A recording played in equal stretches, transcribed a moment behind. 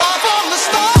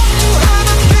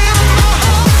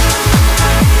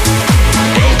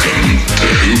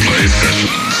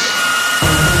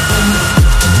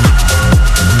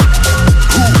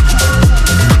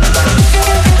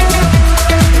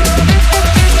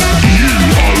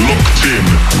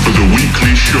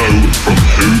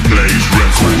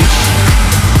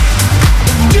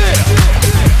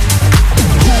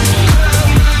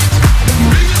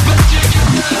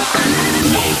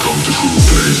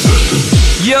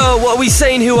Yo, what are we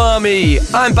saying, Who Army?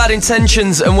 I'm Bad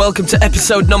Intentions and welcome to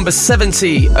episode number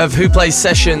 70 of Who Plays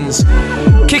Sessions.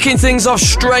 Kicking things off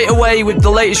straight away with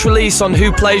the latest release on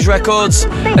Who Plays Records,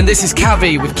 and this is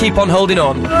Cavi with Keep On Holding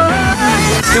On.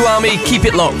 Who Army, keep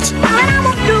it locked. I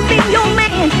want to be your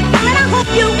man, and I hope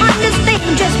you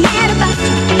understand just mad about you.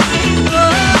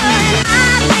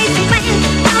 I made you man,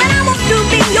 and I want to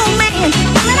be your man,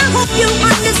 and I hope you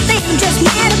understand just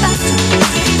mad about you.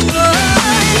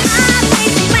 I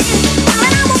made you man,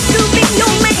 and I want to be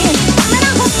your man, and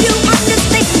I hope you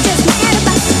understand just mad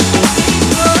about you.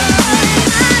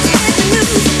 I spread the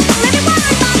news, let it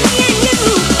worry about me and you.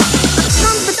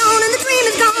 Comes the dawn and the dream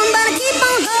is gone, but I keep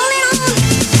on holding on.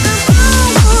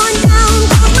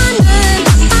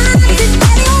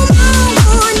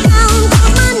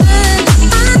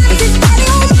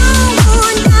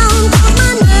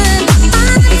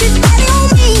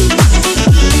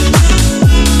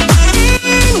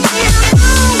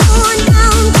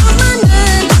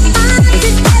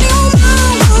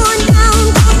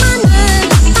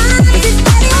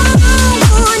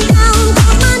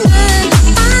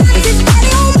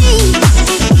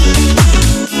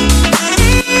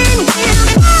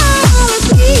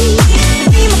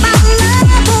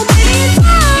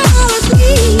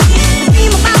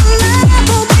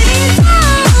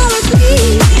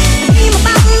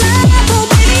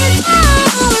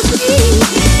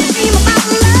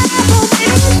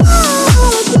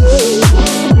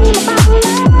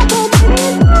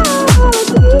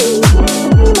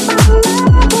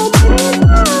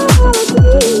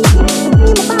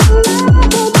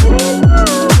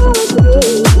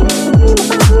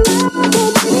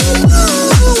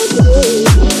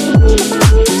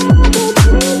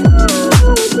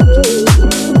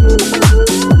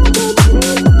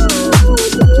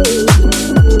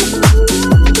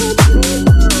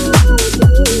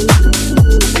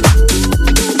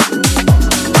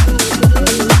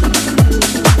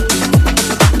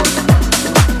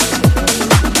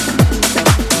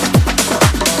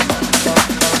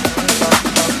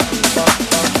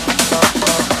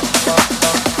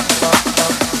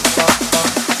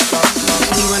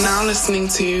 Listening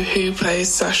to Who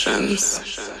Plays Sessions.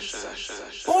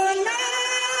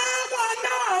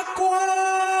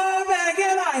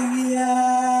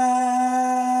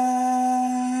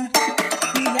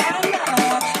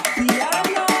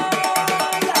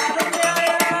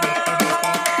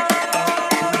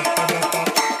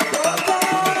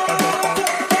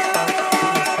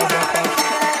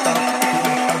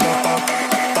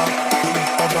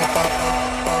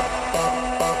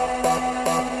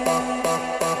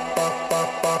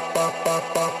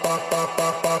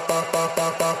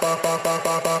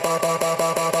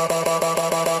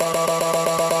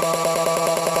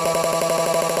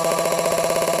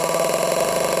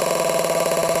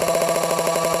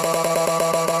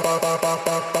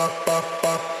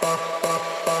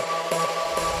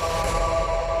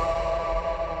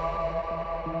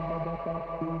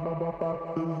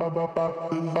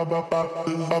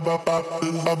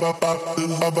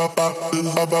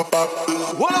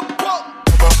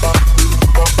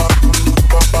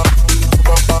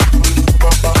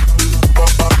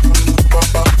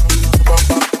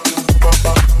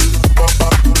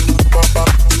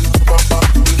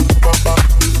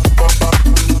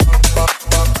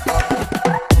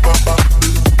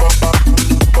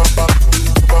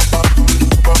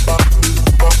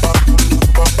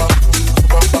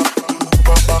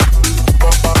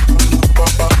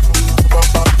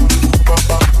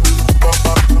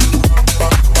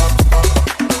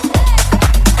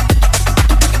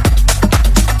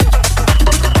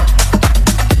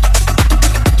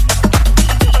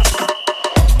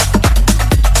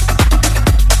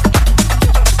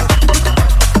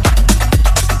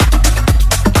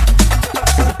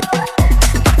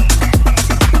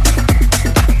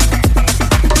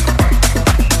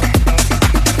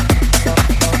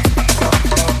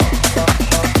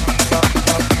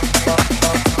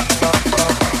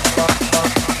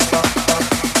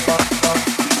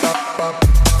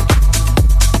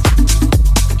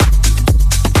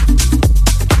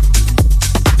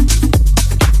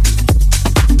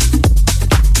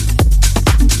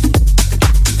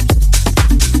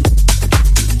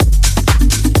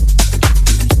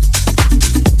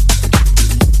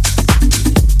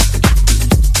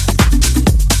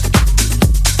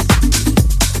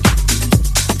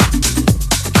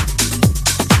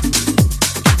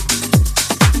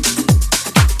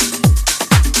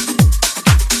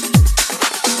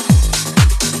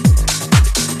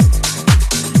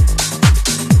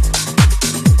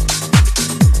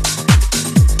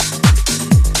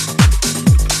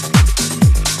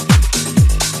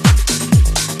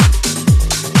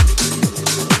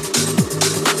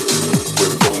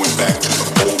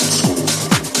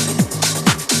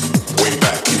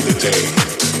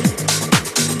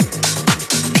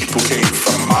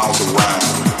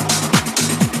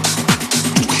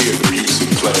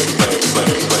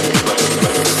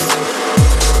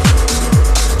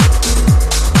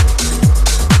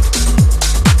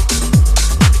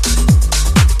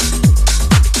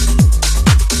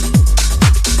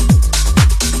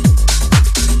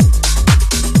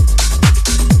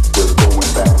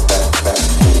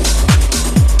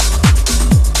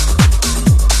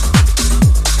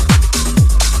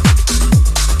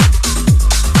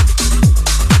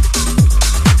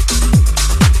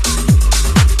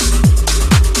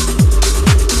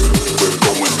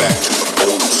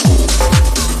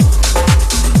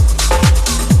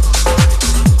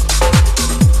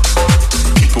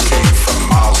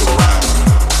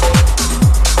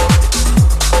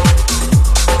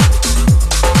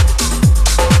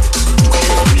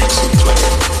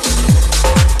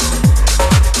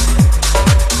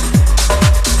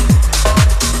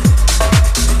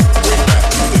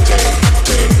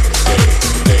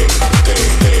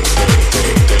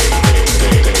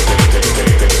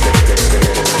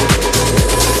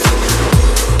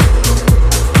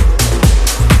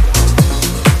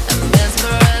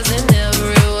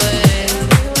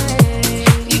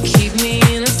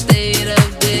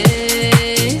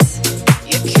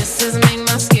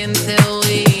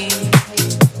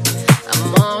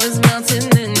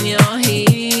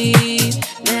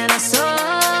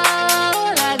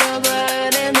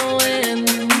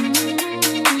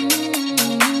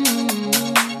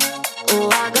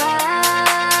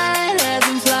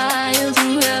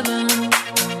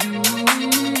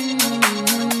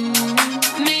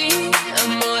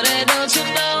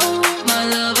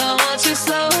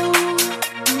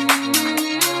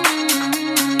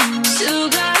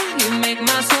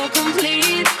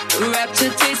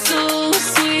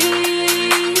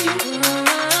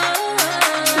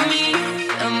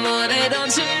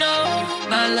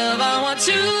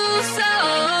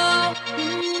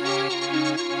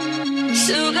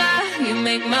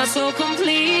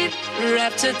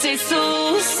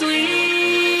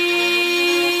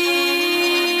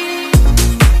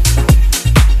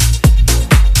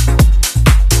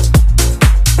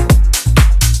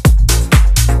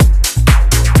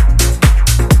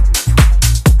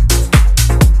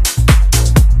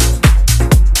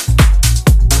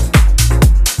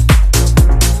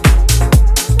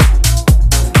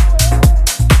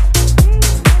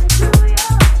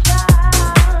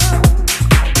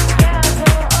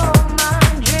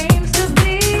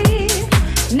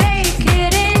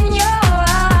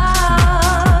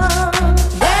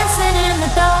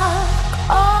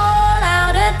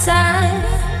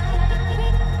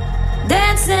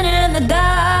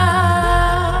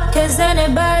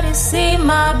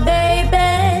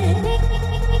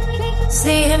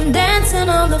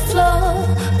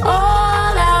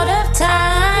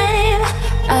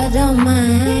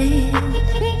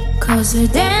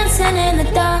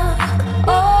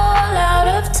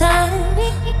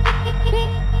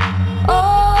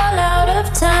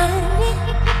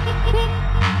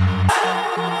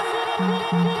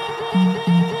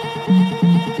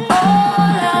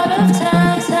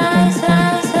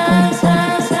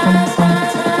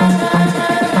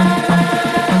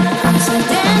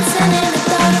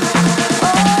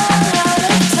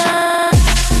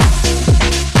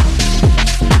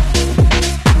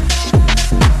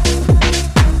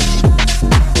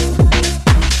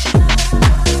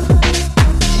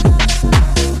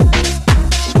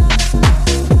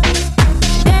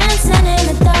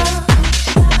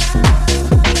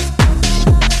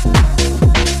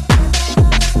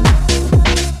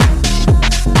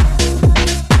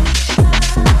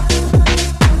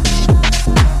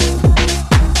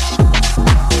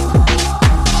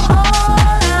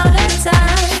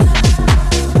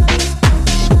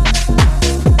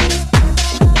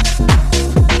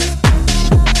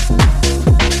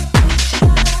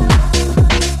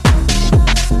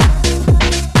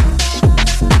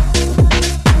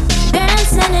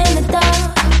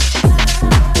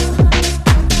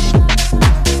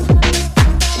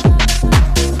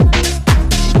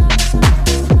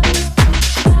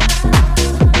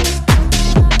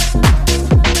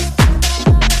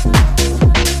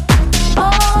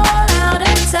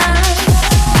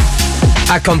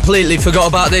 I completely forgot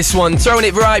about this one. Throwing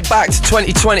it right back to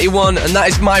 2021, and that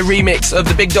is my remix of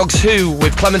the Big Dogs Who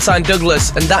with Clementine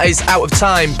Douglas, and that is Out of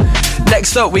Time.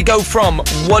 Next up, we go from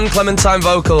one Clementine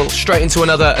vocal straight into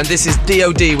another, and this is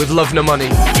D.O.D. with Love No Money.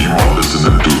 You are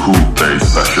listening to Who Plays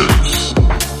Sessions.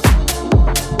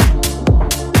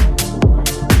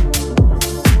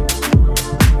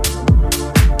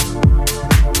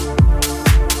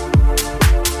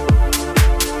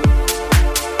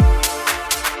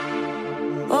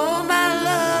 Oh, my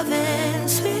loving,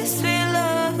 sweet, sweet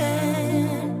loving.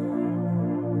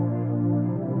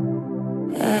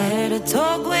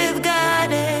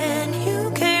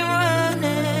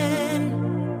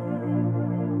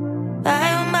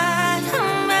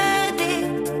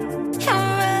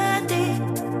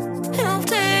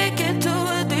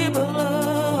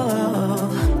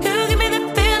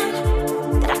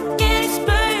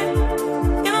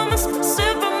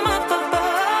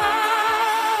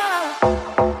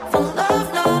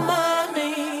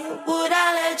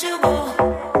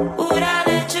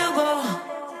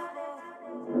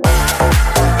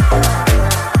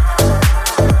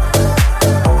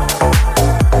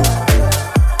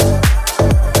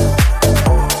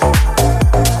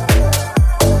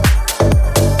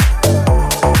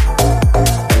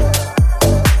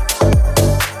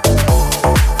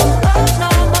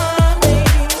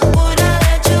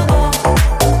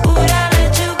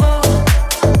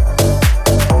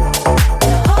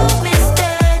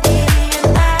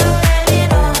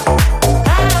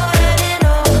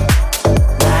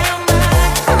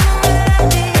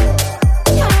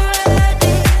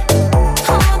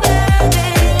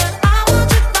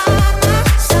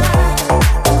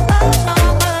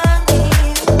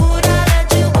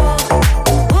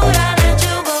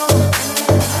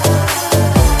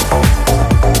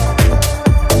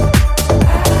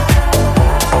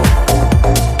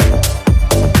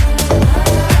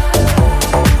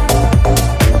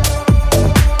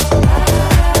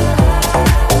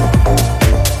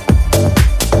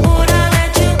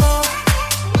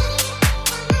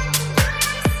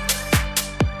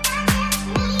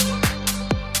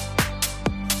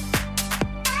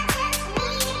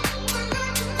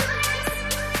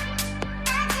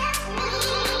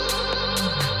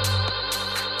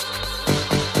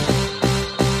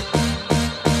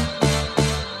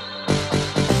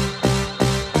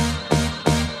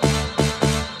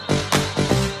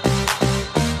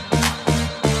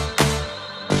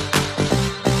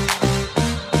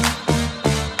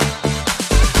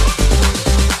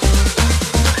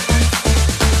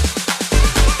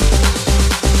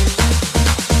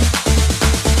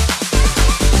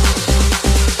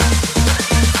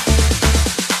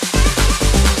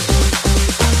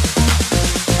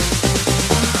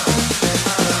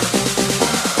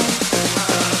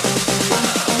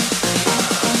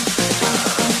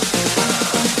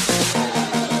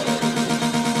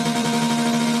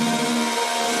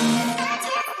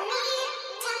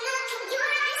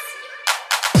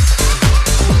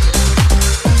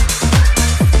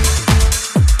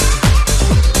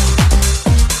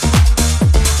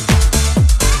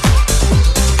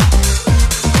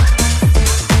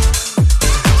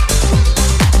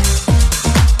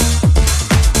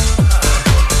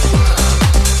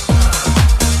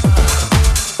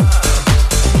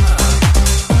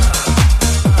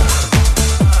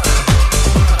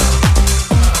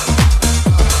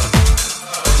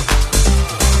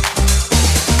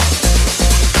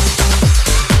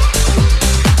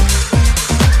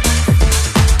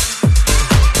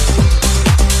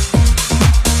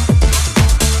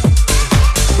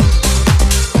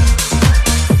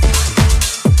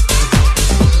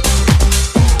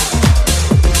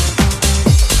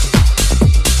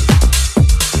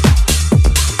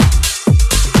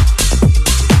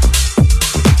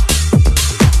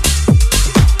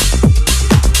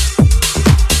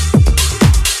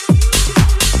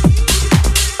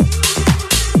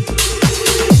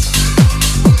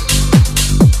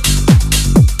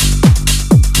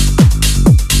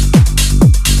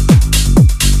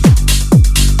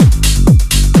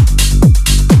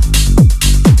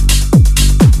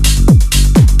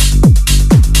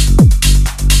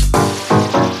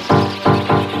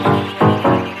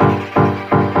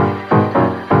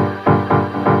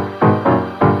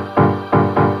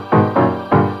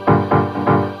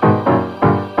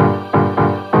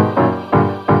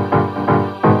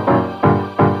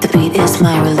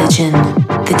 my religion.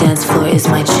 The dance floor is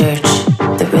my church.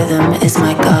 The rhythm is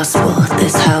my gospel.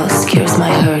 This house cures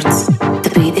my hurts.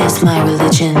 The beat is my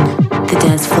religion. The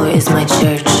dance floor is my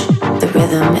church. The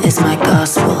rhythm is my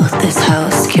gospel. This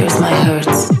house cures my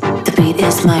hurts. The beat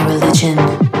is my religion.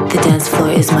 The dance floor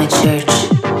is my church.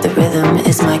 The rhythm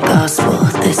is my gospel.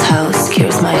 This house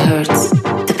cures my hurts.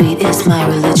 The beat is my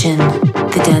religion.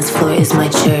 The dance floor is my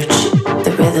church.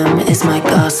 The rhythm is my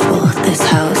gospel. This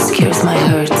house cures my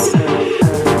hurts.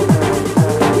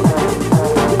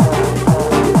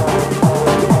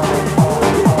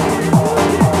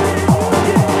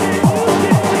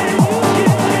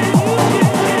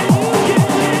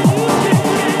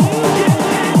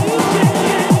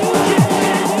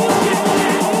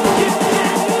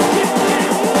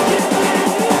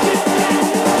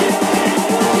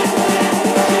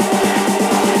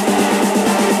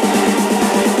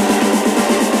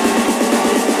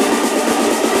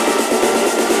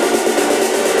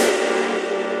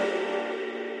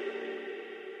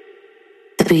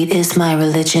 The beat is my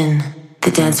religion.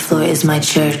 The dance floor is my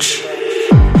church.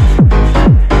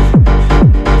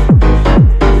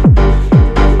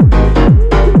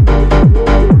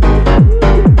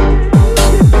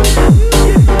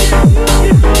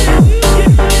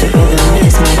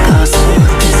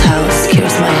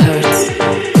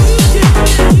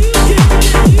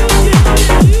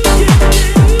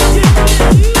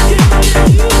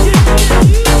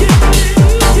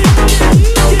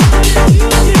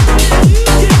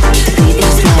 The beat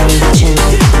is my religion.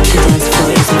 The dance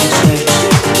floor is my church.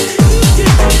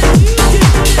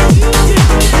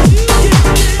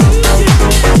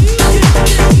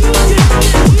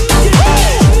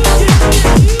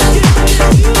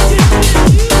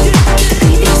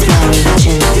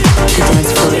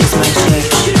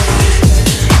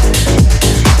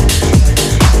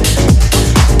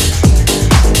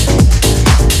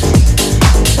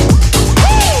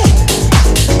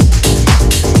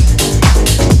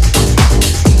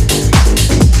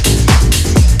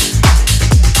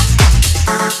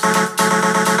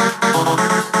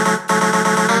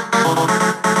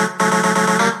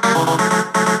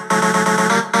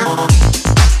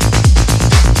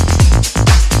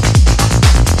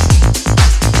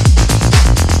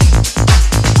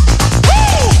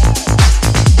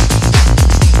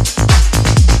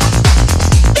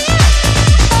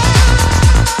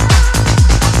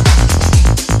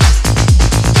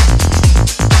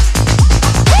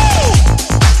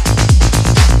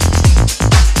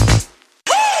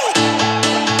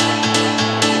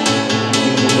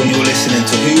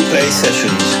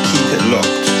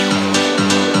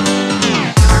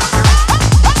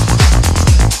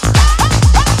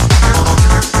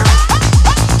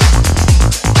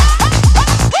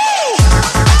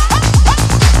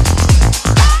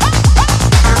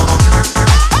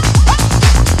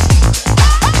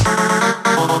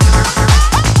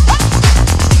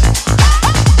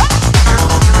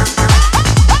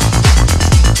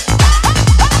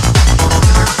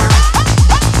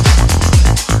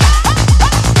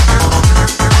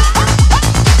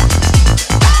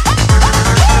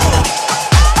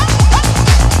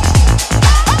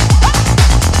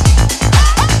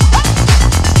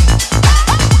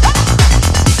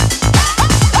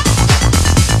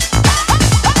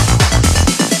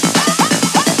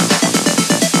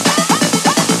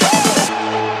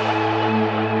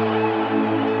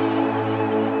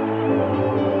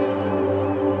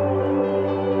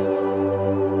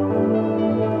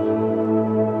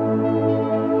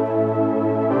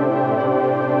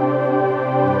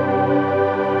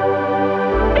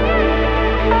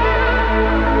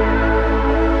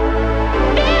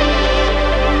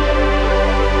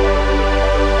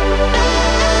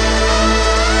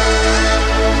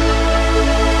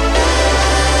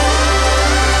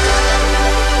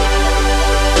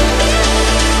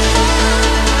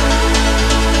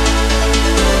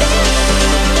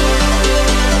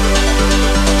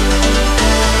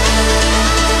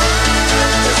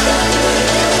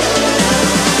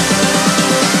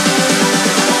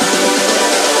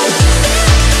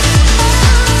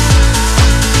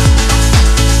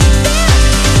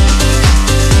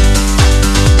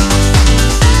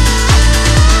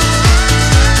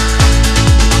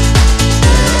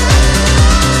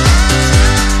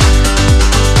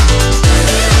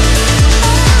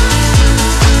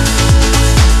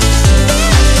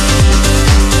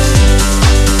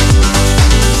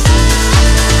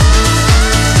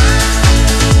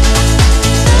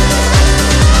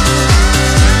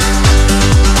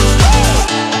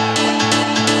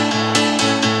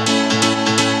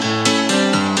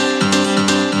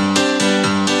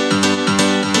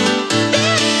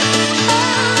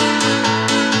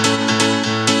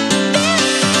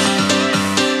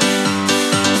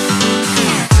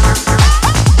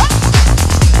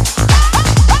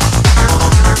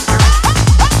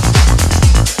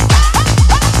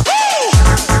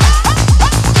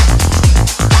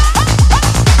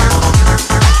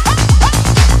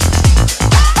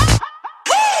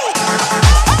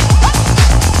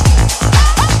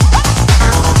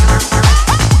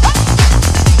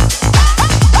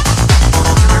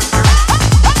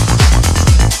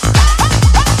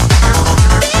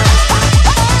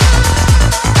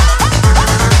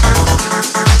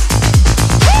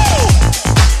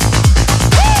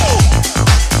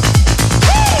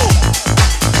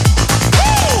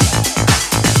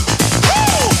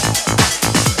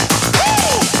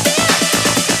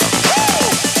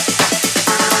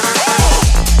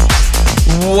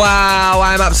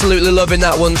 I'm absolutely loving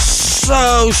that one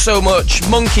so much.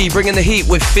 Monkey bringing the heat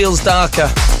with Feels Darker.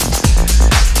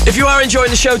 If you are enjoying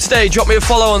the show today, drop me a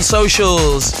follow on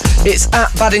socials. It's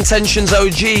at Bad Intentions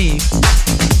OG.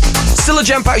 Still a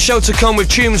jam-packed show to come with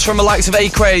tunes from the likes of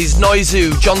A-Craze,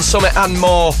 Noizu, John Summit and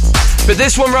more. But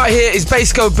this one right here is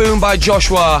Bass Go Boom by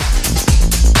Joshua.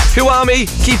 Who are me?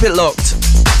 Keep it locked.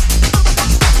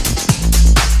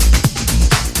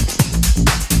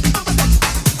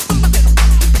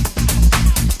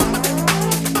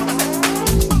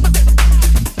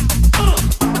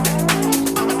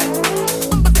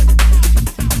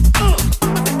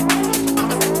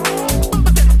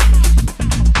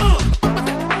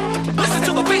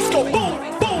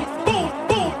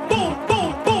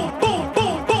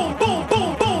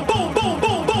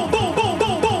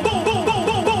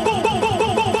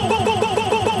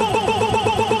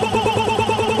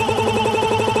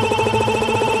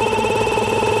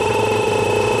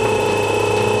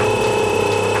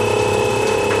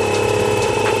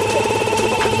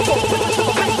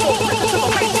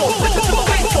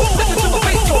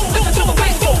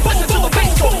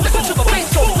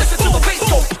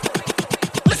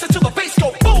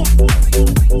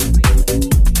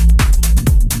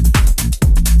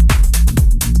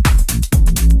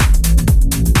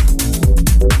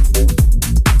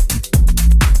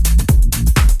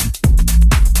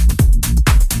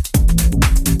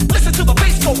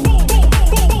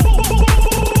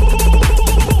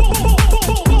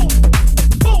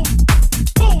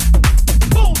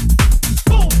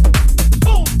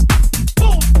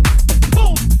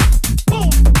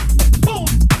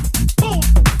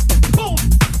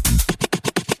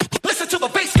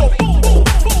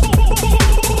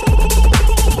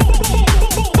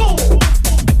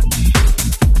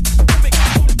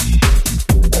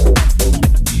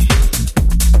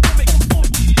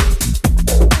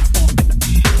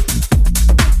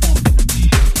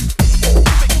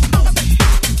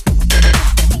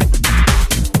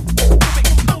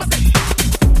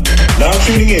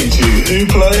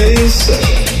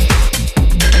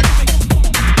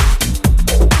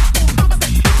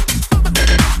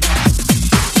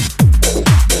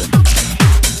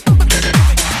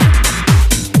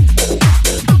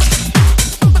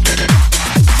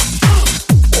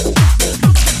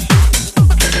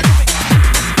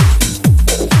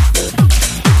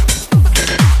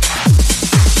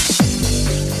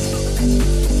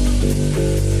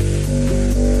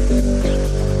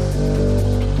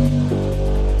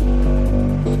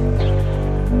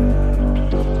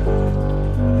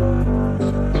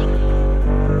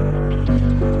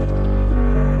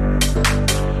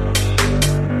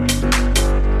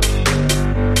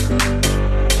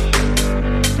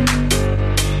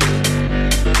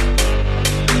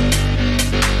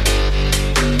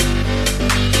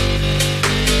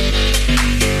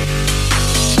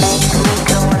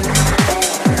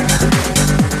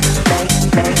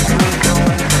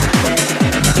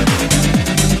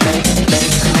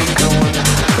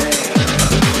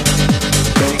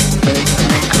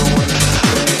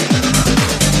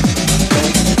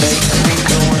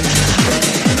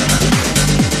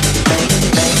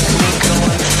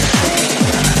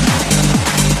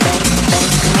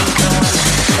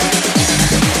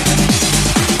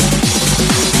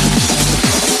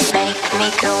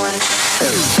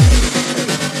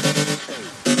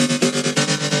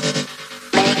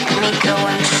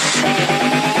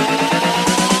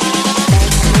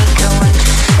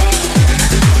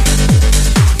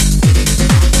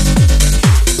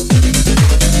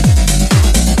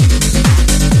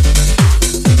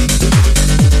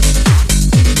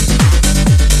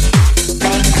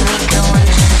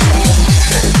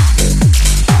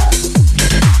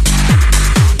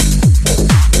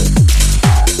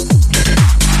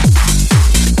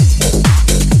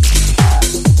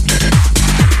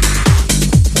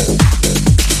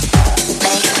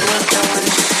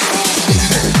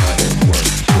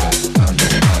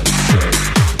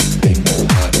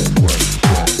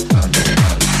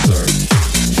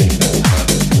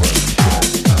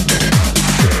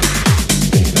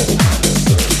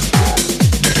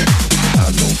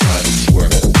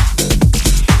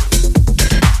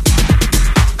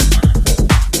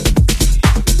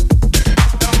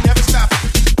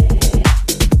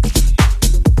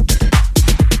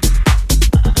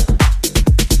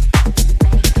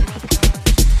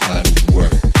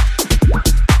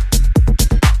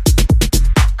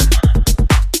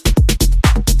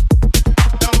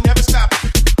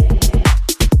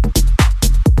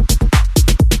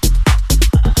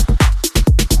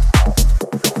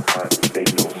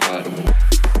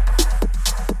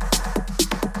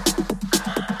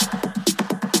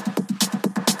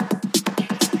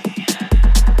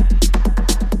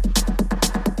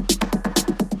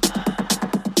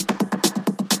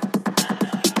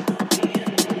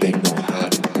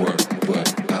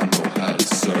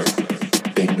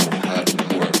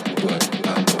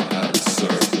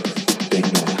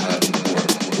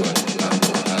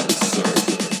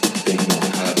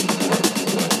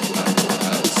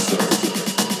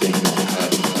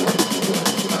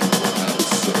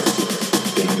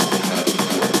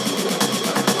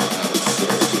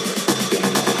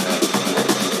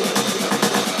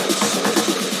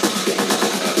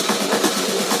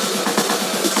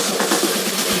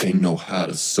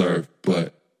 to serve,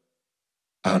 but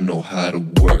I know how to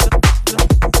work.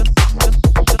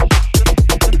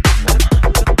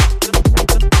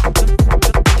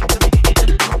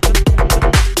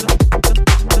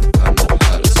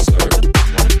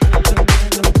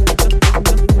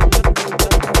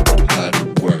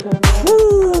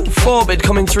 Forbid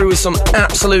coming through with some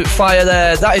absolute fire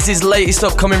there. That is his latest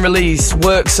upcoming release,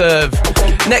 Work-Serve.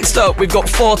 Next up, we've got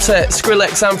Fortet,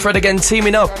 Skrillex and Fred again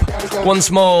teaming up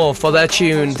once more for their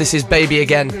tune. This is Baby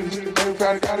Again. Baby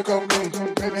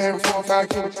having 4 or 5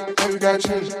 kilos, baby got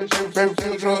children, baby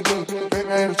kill drug dealers, baby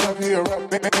having top of your rock,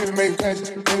 baby make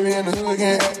classes, baby in the hood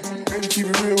again, baby keep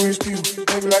it real with his people,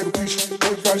 baby like a preacher,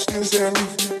 baby probably still sell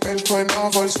roof, baby putting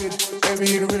on for the city, baby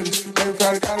he the realest, baby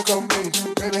probably got a couple million,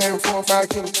 baby having 4 or 5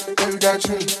 kilos, baby got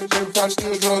children, baby probably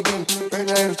still drug dealers, baby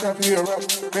having top of your rock,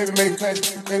 baby making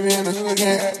classes, baby in the hood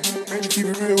again, baby keep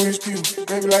it real with his people,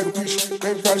 baby like a preacher,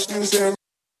 baby probably still sell roof,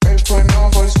 baby putting on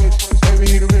for the city, baby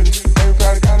he the realest, baby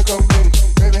probably got a couple million.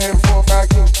 Baby having 4 or 5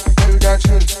 kilos, baby got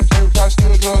children, baby probably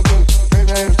still drug dealers,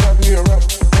 baby having top of your rock,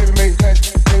 baby making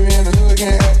classes, baby in the hood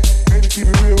again, baby keep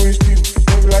it real with his people,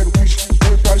 baby like a preacher,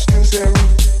 baby probably still sell roof,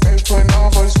 baby putting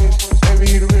on for the city, baby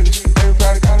he the realest, baby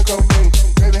probably got a couple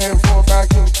million, baby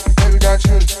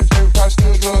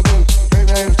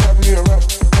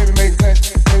having 4 or 5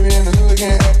 kilos, baby got children,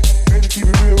 baby probably still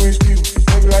drug dealers, baby having top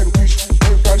of your rock,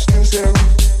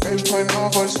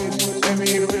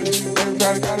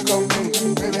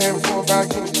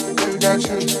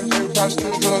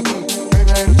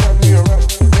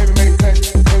 making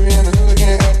classes, baby in the hood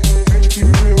again, baby keep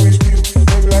it real with his people,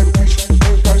 baby like a preacher,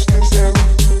 baby probably still sell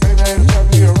roof, baby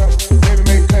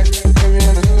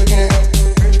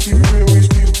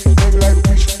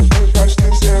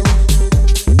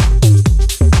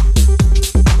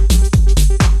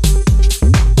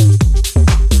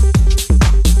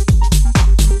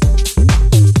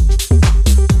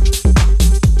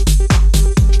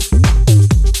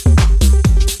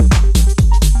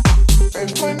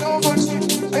putting on for the city,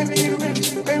 baby he the realest, baby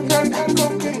probably got a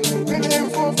couple million. Baby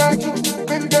having 4 or 5 kilos,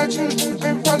 baby got children,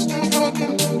 baby probably still drug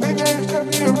dealers, baby having top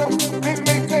of your rock, baby making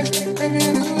classes, baby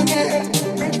in the hood again,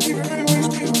 baby keep it real with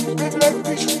his people, baby like a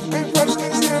preacher, baby probably still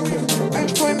sell roof, baby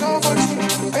having top of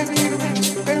your rock, baby making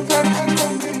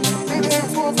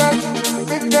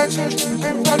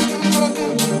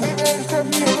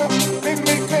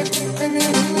classes, baby in the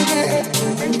hood again,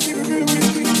 baby keep it real with his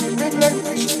people, baby like a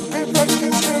preacher, baby probably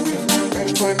still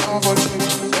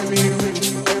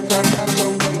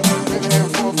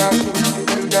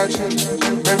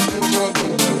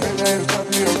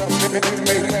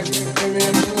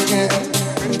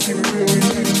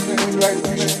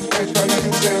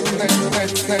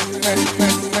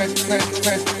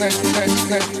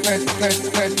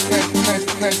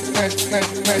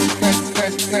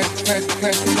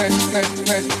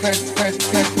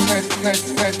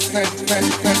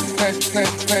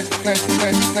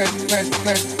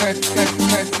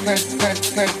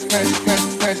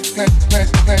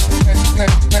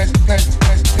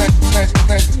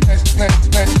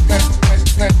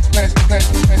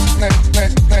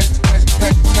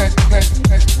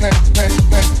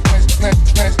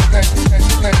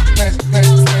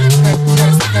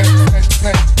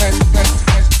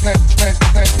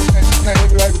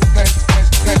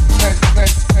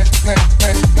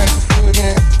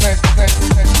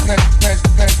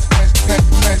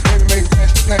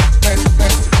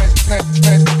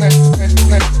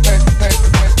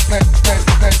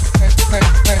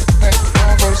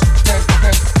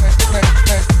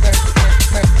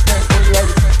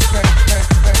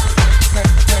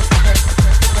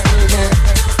roof.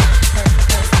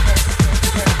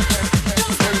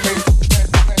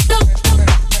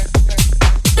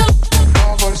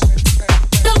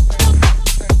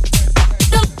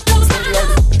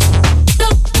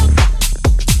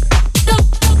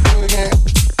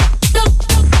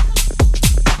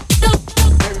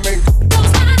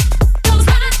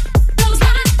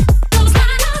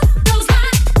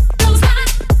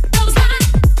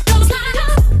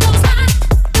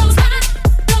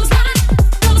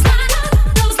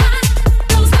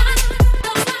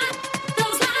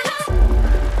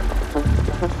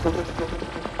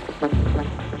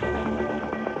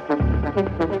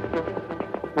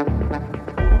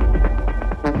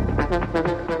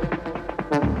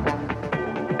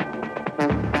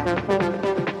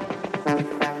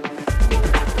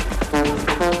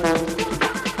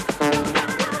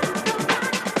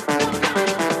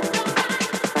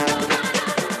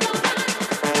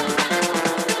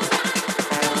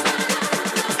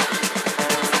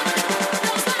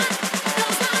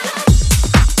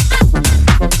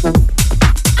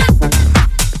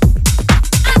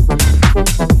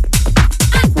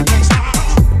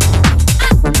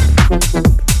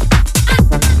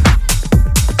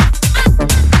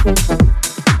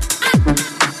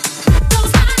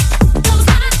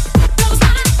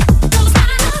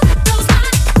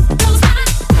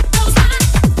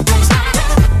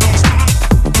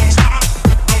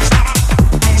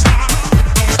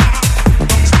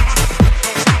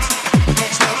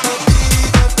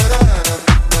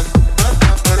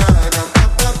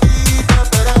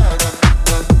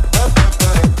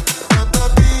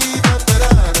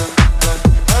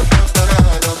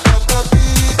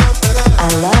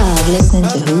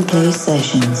 Play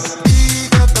Sessions.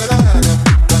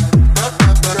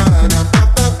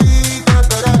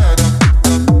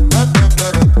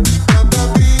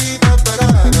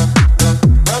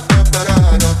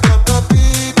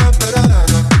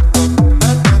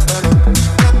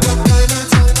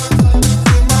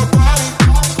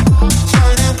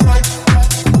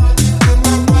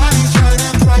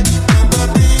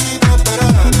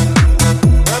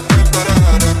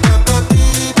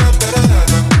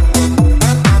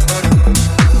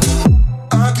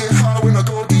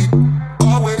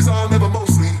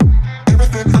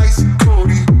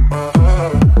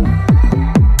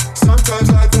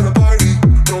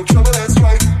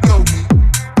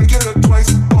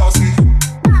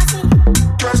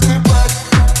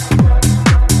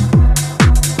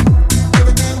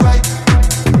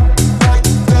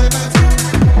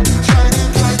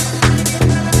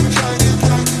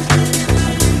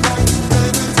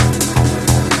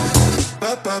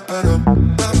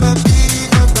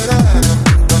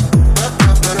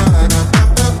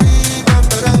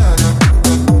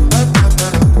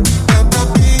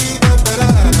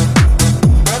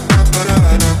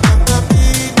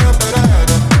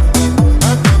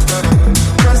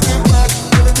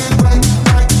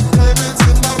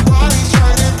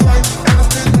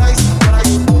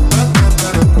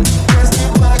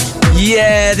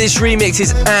 This remix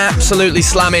is absolutely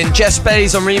slamming. Jess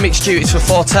Bay's on remix duties for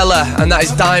Fortella, and that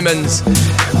is Diamonds.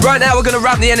 Right now we're going to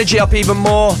ramp the energy up even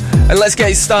more, and let's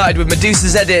get it started with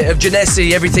Medusa's edit of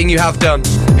Genesi, Everything You Have Done.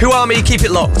 Who are me? Keep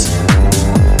it locked.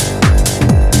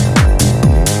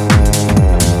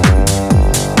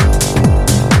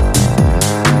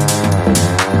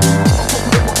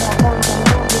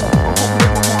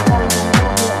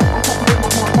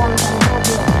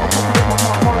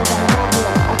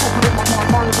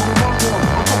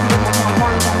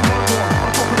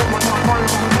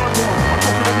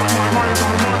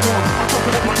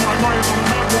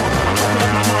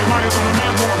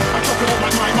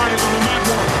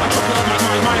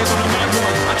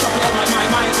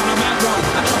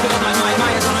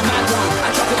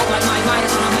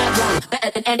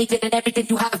 Anything and everything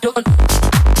you have done.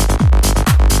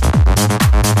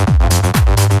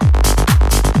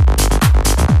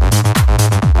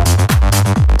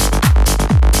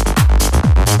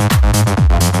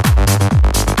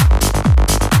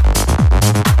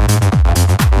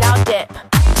 Now dip.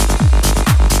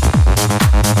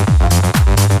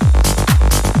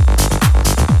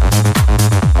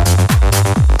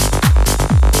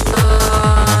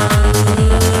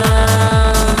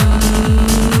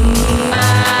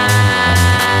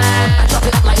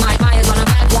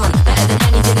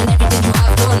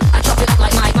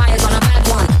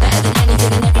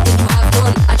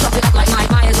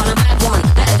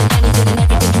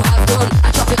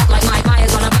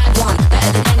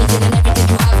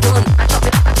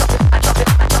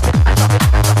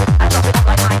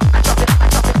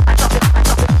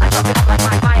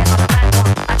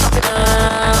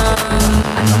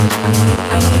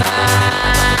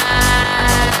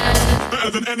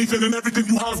 Anything and everything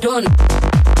you have done.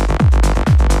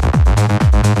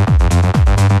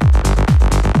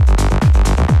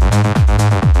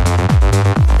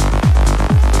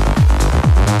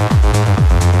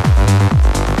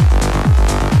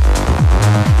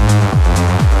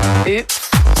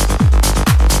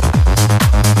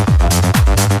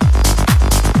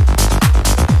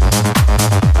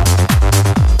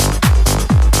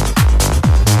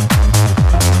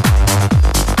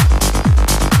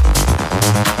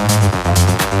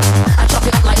 I chop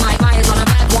it up like my Myers on a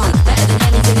bad one. Better than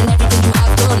anything and everything.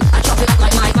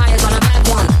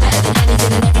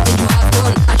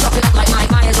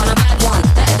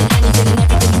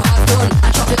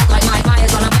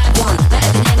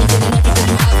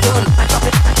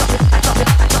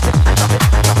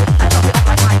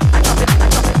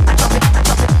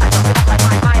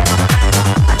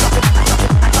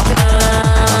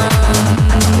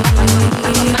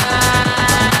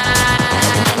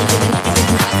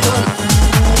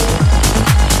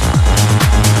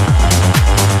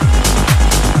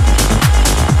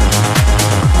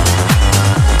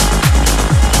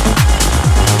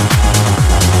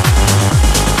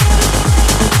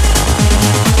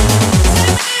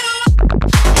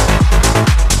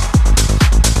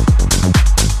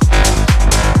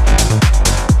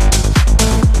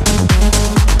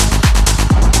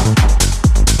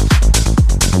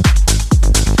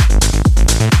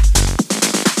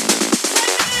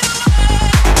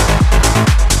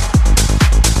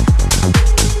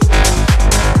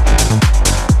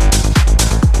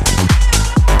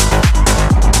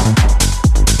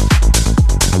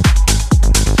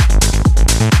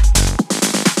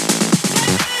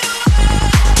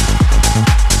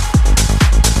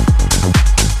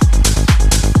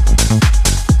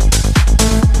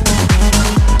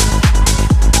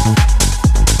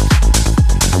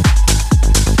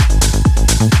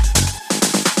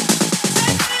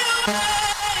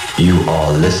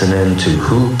 listening to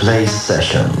Who Plays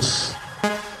Sessions.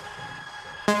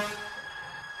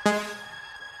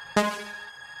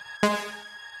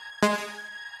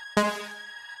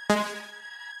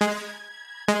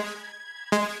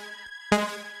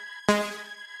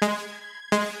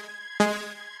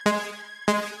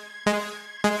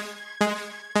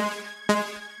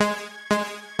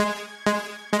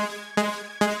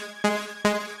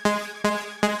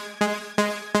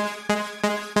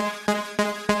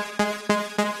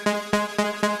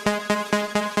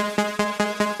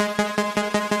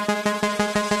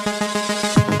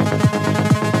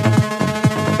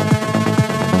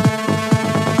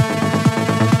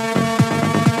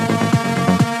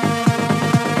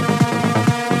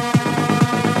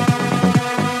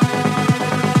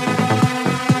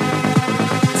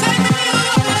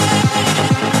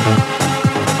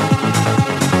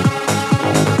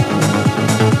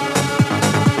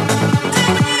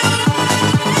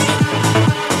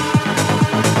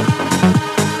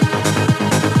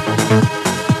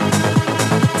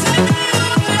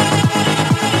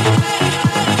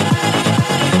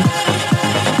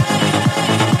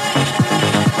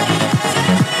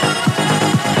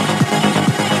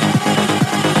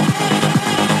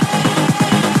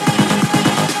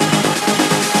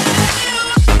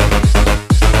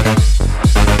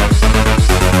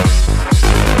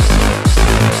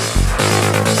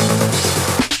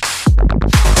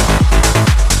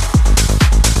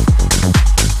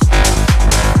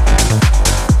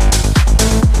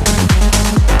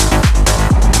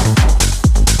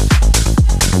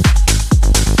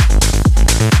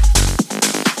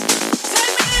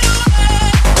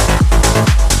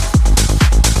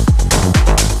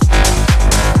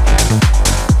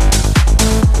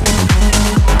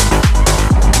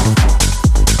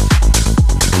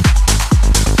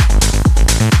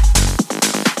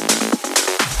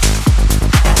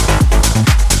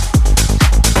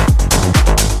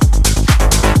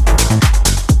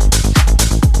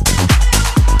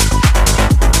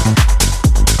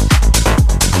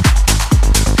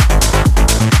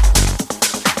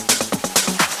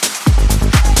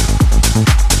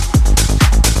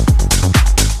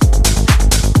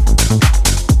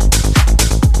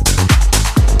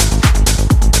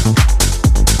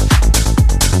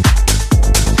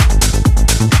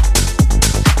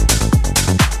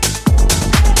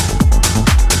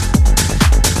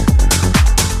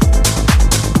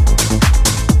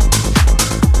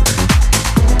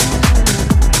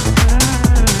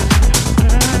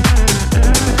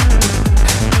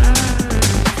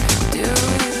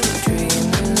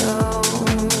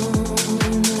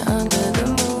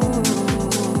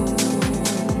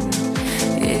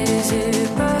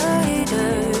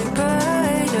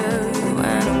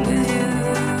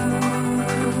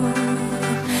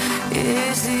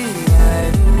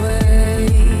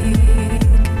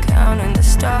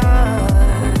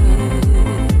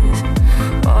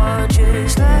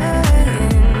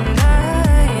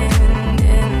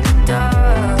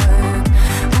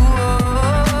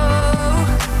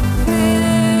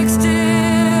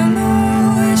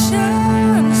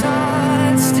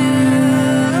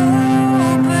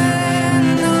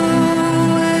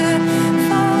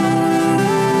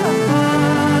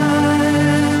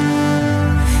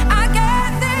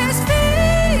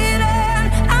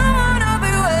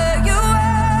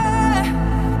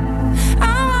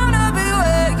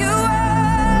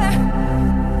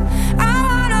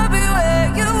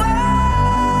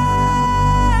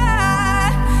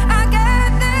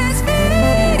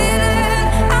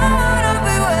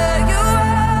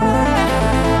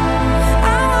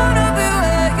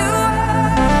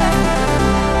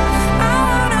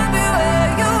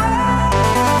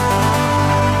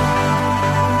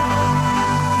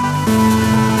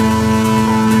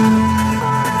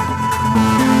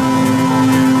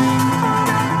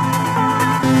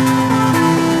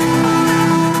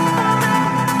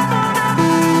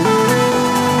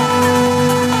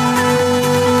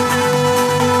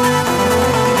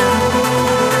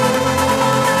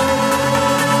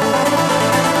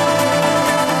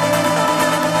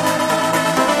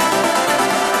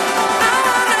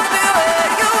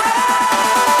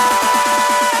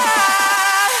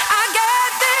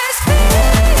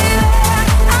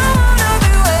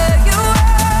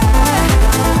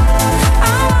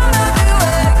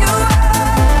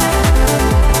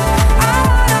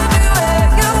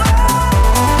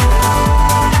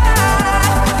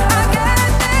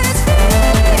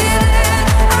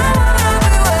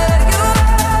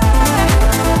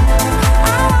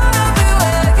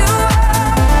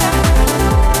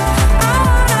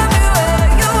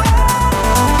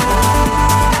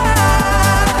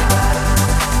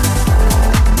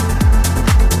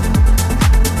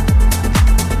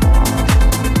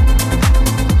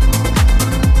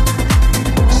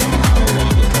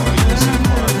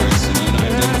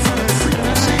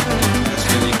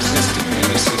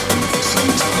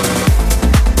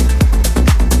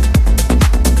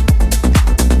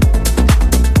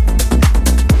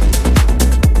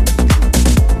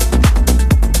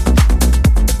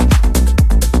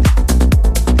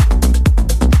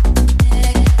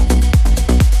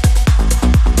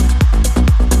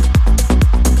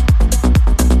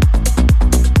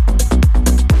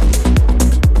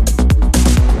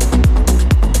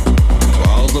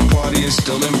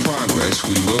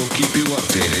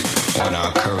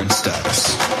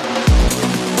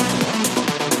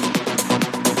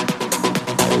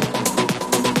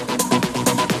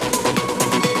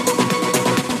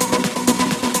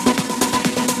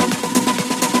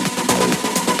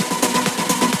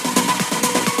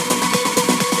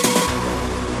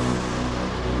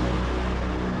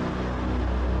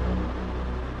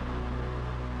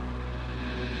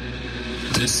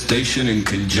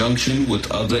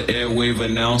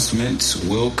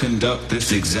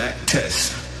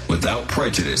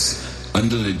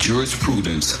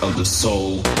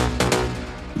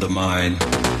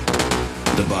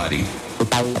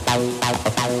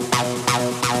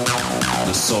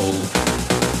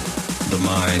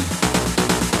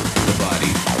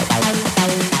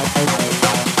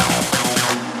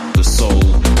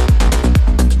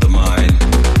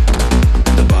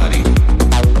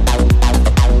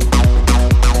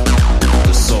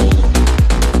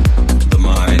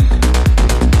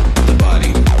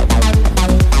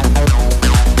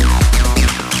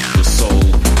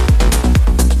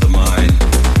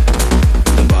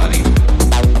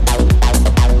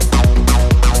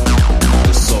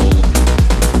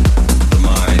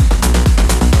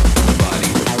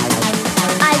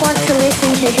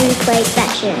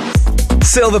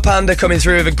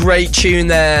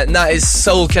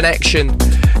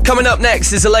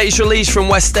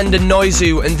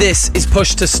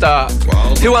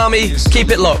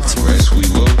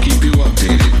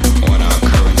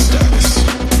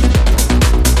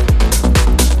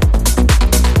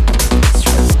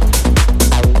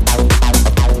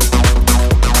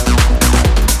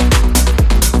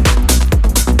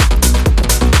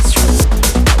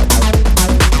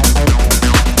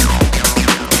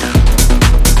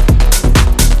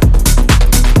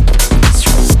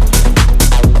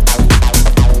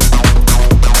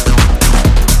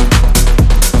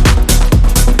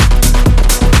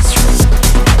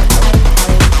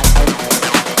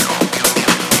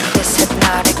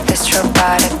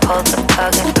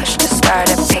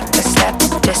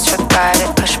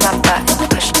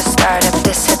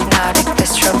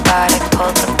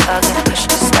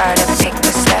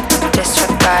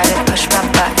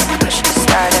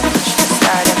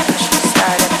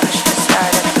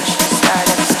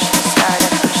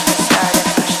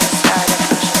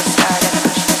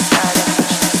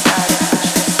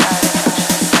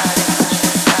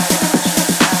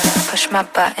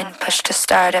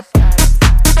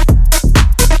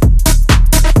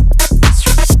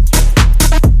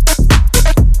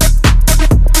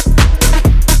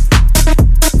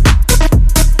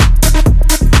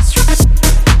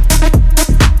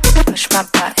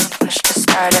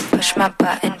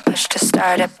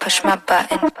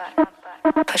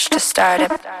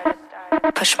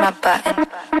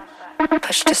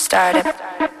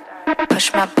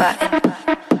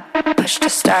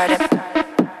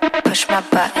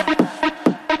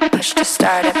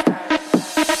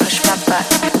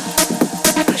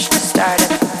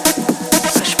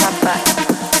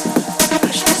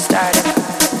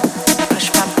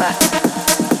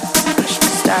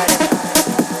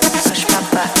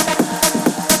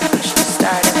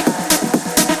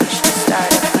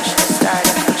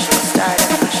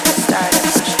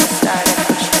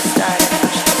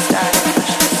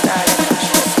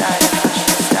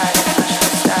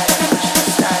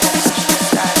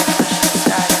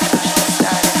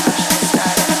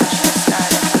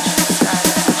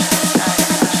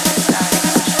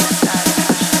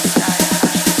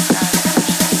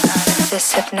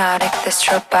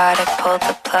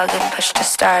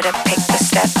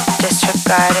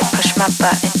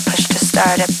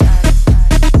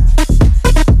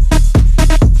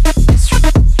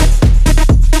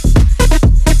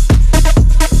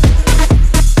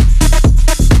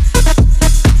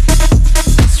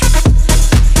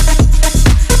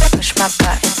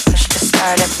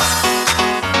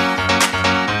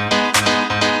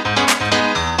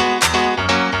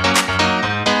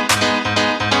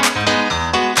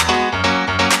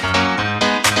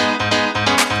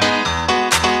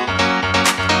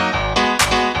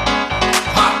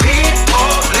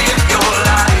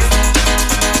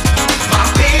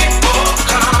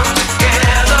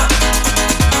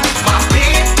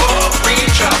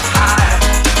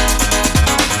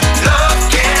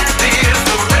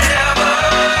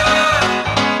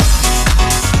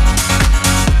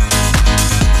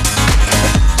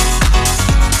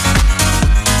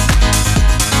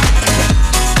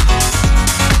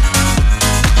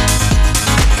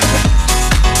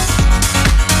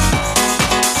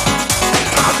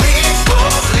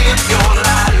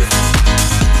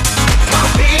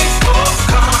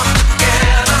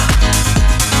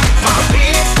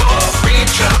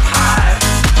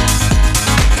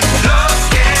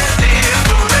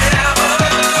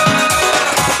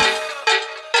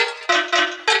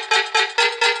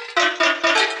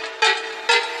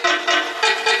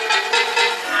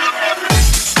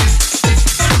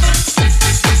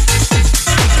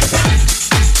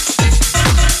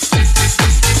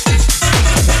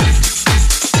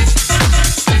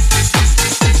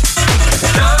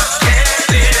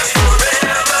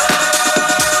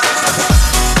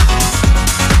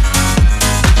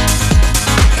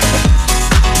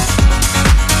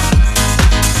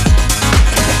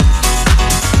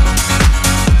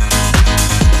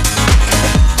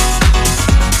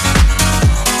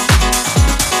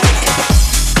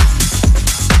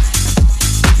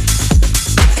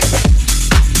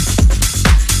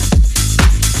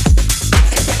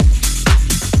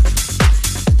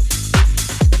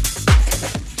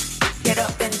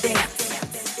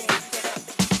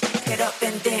 get up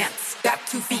and dance. Got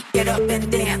 2 feet, get up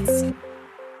and dance.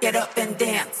 Get up and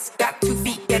dance. Got 2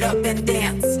 feet, get up and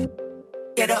dance.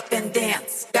 Get up and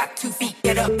dance. Got 2 feet,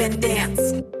 get up and dance.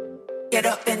 Get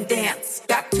up and dance.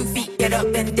 Got 2 feet, get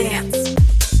up and dance.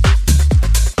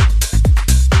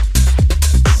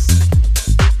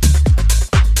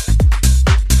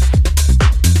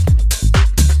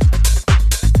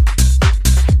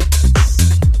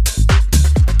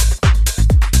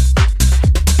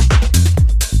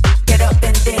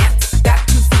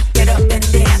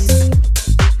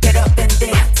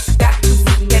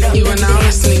 You are now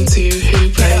listening to Who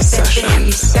Plays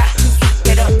Sessions.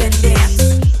 Get up and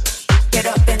dance. Get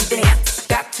up and dance.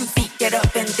 Got 2 feet, get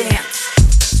up and dance.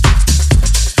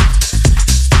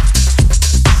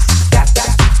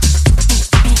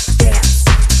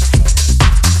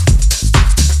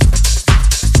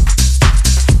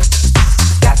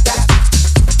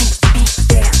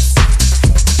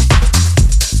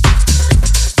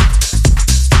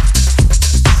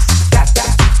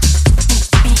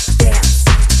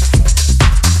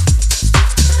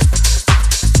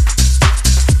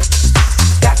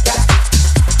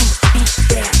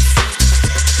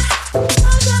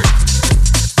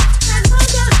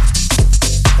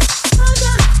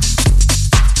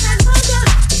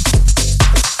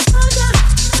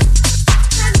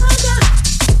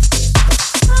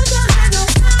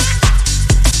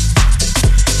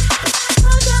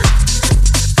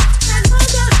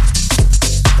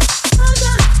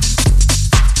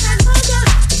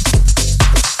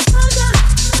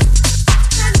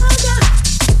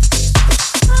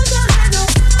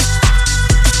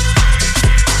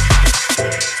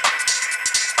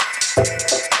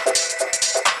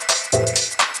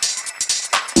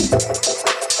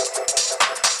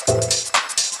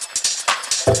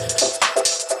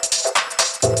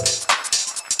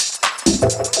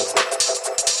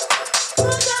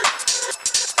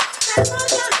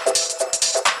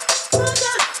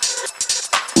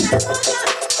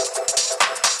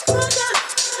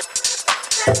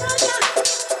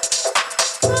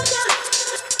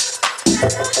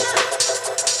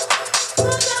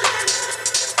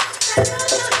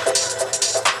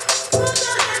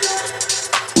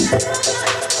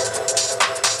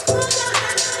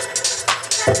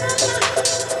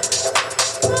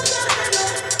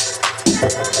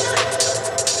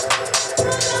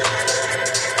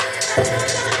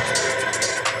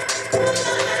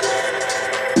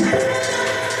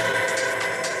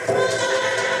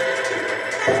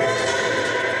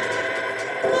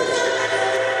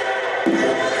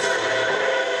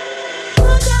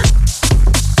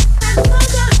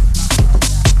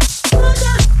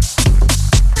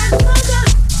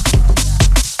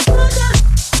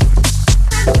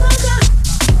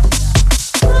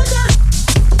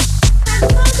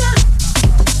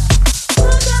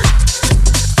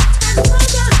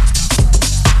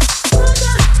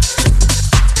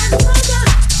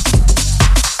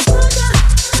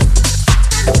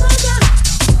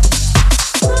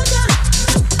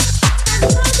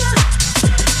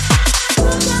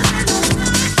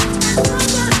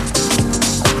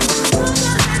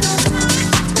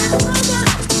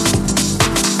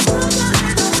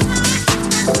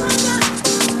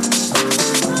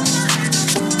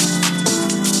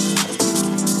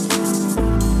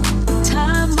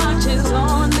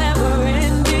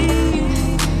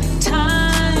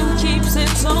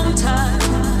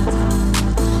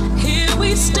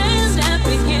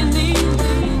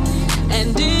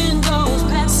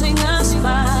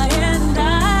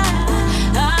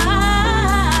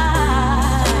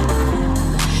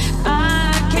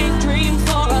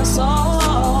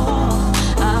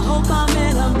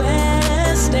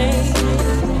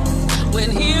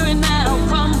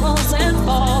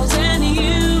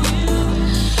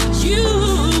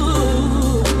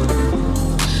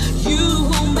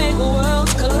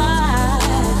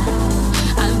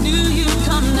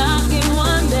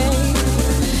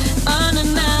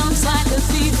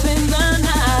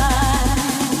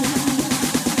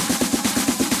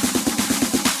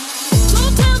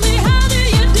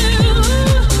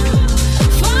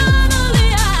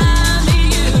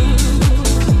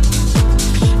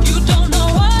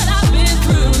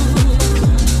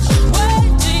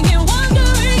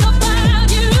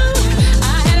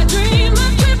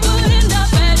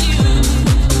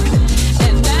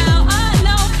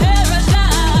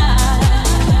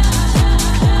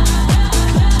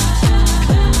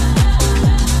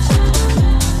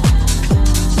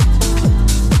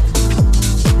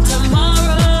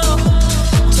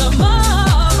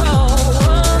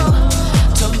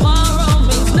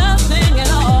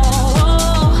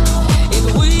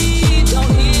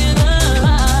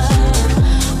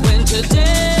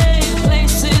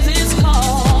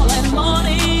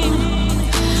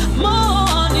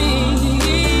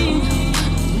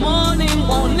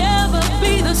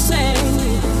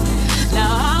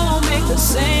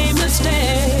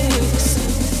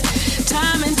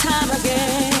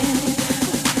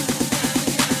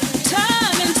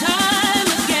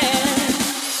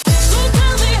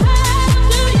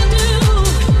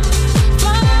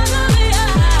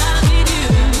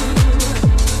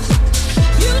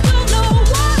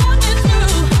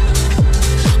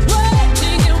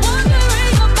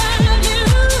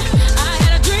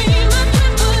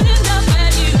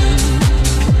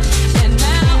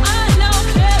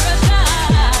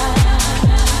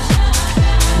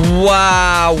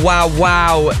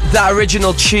 Wow. That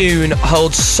original tune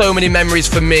holds so many memories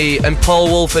for me, and Paul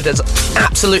Woolford has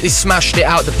absolutely smashed it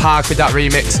out the park with that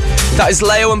remix. That is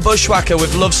Wh0 and Bushwhacker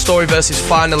with Love Story versus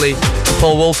Finally, the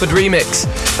Paul Woolford remix.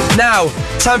 Now,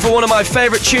 time for one of my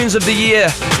favourite tunes of the year,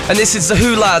 and this is the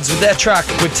Who lads with their track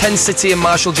with 10 City and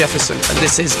Marshall Jefferson, and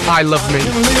this is I Love Me.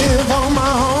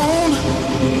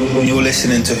 You're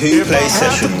listening to Who Plays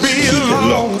Sessions. Keep it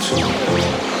locked.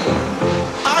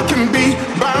 I can be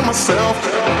by myself.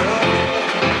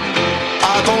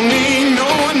 I don't need no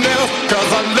one else,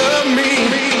 'cause I love me.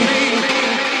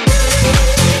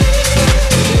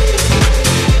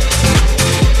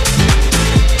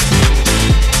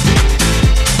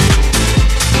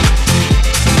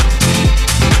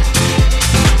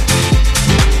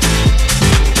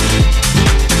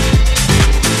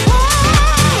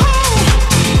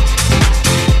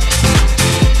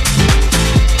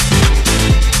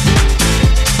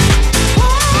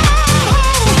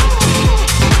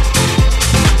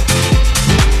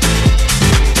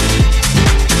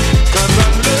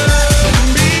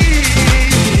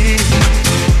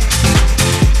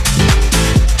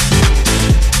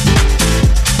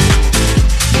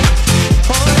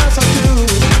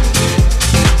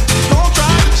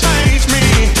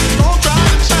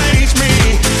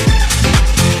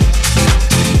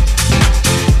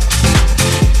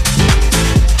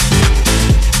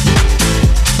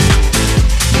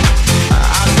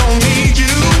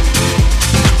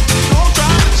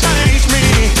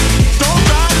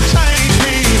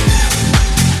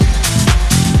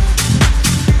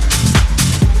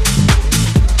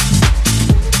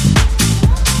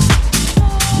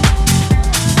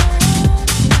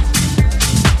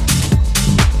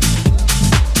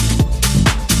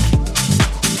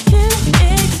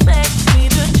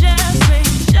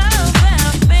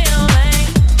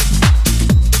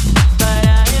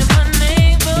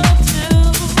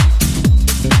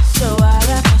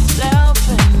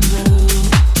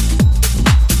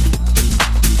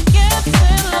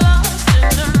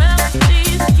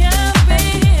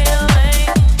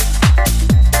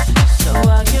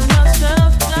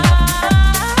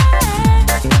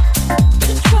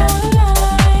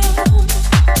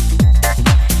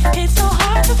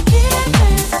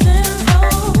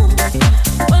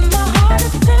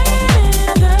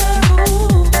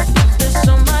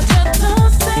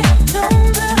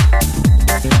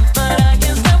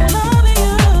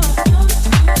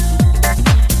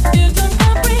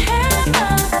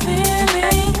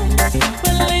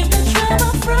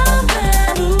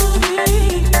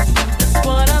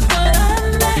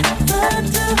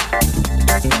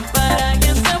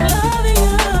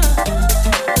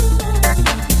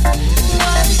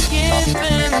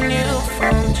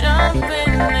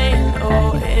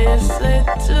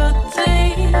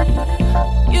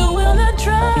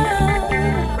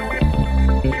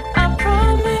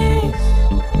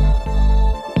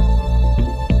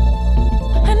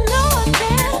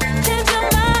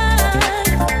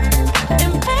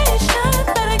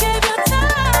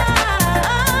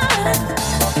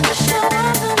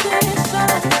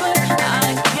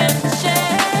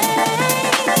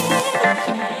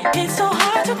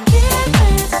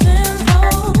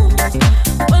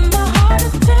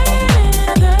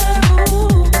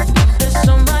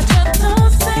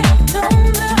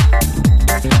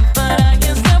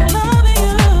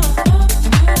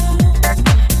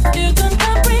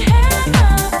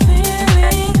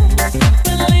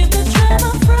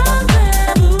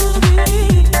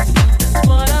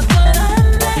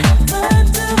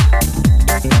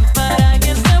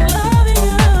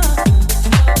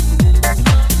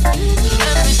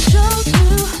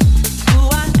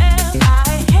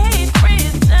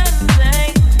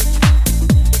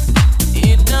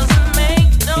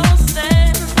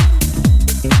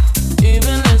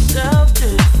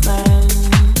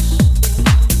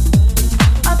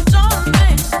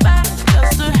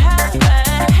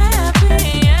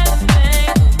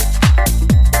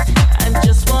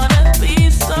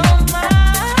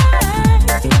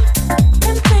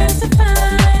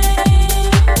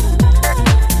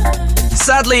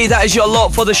 Sadly, that is your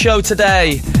lot for the show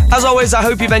today. As always, I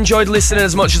hope you've enjoyed listening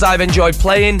as much as I've enjoyed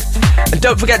playing. And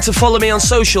don't forget to follow me on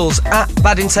socials at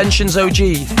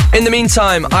BadIntentionsOG. In the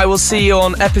meantime, I will see you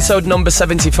on episode number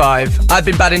 75. I've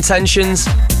been Bad Intentions.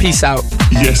 Peace out.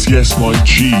 Yes, my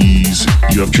G's.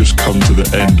 You have just come to the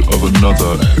end of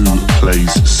another Who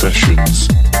Plays Sessions.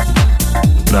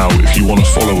 Now, if you want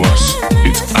to follow us,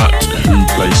 it's at Who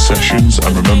Plays Sessions.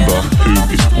 And remember, Who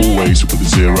is always with a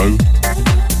 0.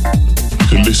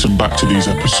 You can listen back to these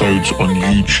episodes on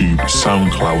YouTube,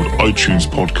 SoundCloud, iTunes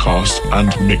Podcast and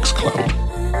Mixcloud.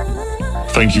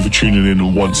 Thank you for tuning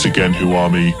in once again,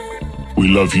 Wh0. We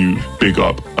love you, big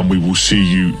up, and we will see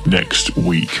you next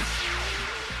week.